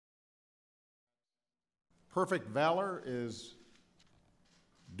Perfect valor is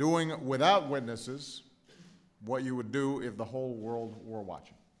doing without witnesses what you would do if the whole world were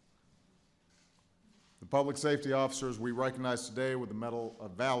watching. The public safety officers we recognize today with the Medal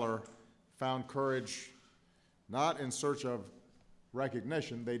of Valor found courage not in search of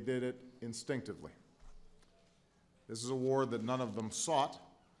recognition, they did it instinctively. This is a award that none of them sought,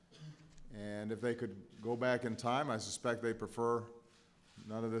 and if they could go back in time, I suspect they prefer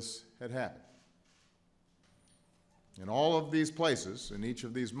none of this had happened. In all of these places, in each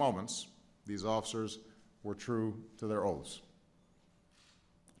of these moments, these officers were true to their oaths.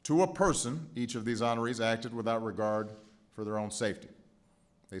 To a person, each of these honorees acted without regard for their own safety.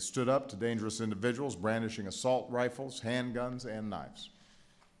 They stood up to dangerous individuals brandishing assault rifles, handguns, and knives.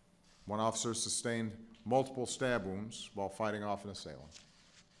 One officer sustained multiple stab wounds while fighting off an assailant.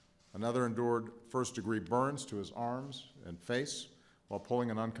 Another endured first-degree burns to his arms and face while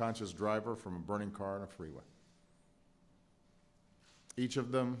pulling an unconscious driver from a burning car on a freeway. Each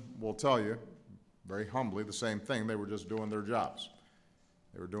of them will tell you, very humbly, the same thing. They were just doing their jobs.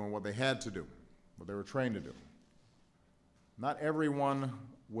 They were doing what they had to do, what they were trained to do. Not everyone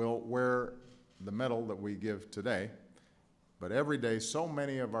will wear the medal that we give today, but every day so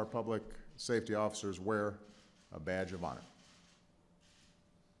many of our public safety officers wear a badge of honor.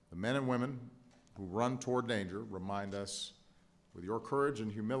 The men and women who run toward danger remind us, with your courage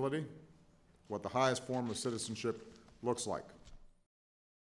and humility, what the highest form of citizenship looks like.